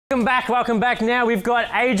Welcome back. Now we've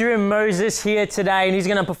got Adrian Moses here today and he's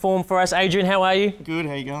going to perform for us. Adrian, how are you? Good,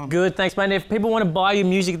 how you going? Good, thanks mate. If people want to buy your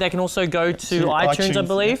music, they can also go to iTunes, I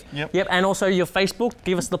believe. Yep. And also your Facebook,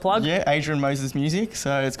 give us the plug. Yeah, Adrian Moses Music,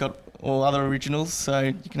 so it's got all other originals, so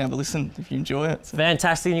you can have a listen if you enjoy it. So.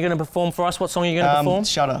 Fantastic, and you're going to perform for us. What song are you going to perform?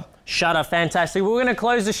 Shutter. Shutter, fantastic. We're going to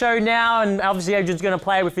close the show now, and obviously Adrian's going to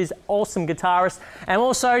play with his awesome guitarist. And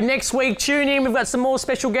also next week, tune in, we've got some more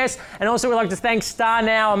special guests. And also we'd like to thank Star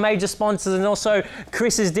Now, our major sponsors, and also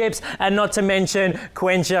Chris's Dips, and not to mention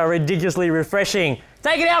Quencher, ridiculously refreshing.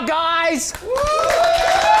 Take it out, guys!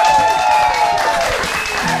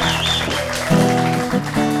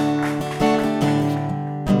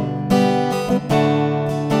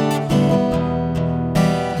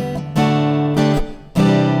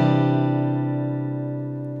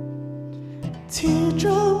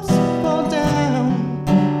 Teardrops fall down,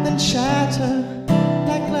 then shatter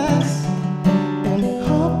like glass, and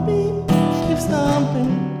heartbeat keeps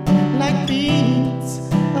thumping like beats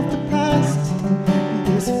of the past.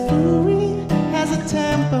 This fury has a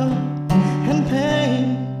temper, and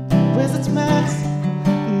pain wears its mask.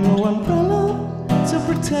 No umbrella to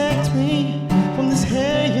protect me from this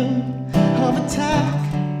hail of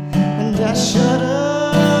attack, and I shudder.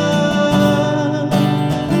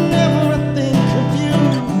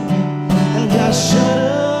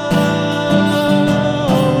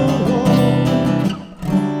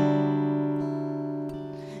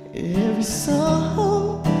 Every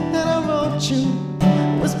song that I wrote you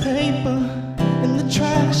was paper in the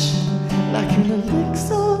trash, like an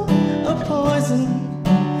elixir of poison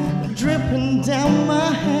dripping down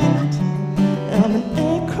my hand. I'm an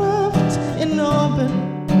aircraft in orbit,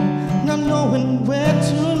 not knowing where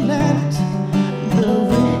to land. The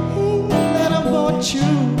ring that I bought you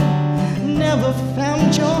never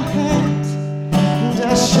found your hand, and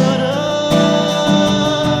I shudder.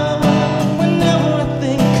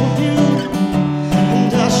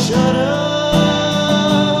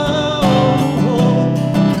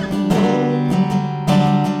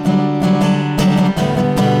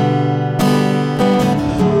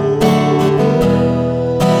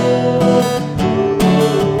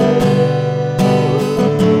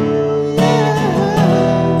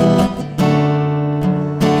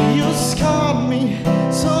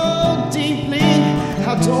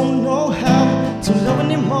 I don't know how to love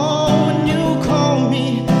anymore when you call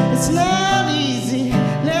me. It's not easy,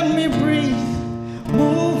 let me breathe,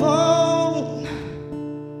 move on.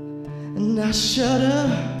 And I shudder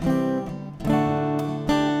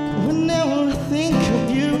whenever I think of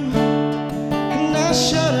you, and I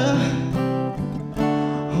shudder.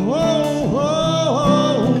 Oh, oh,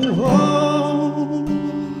 oh, oh.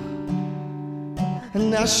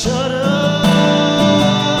 And I shudder.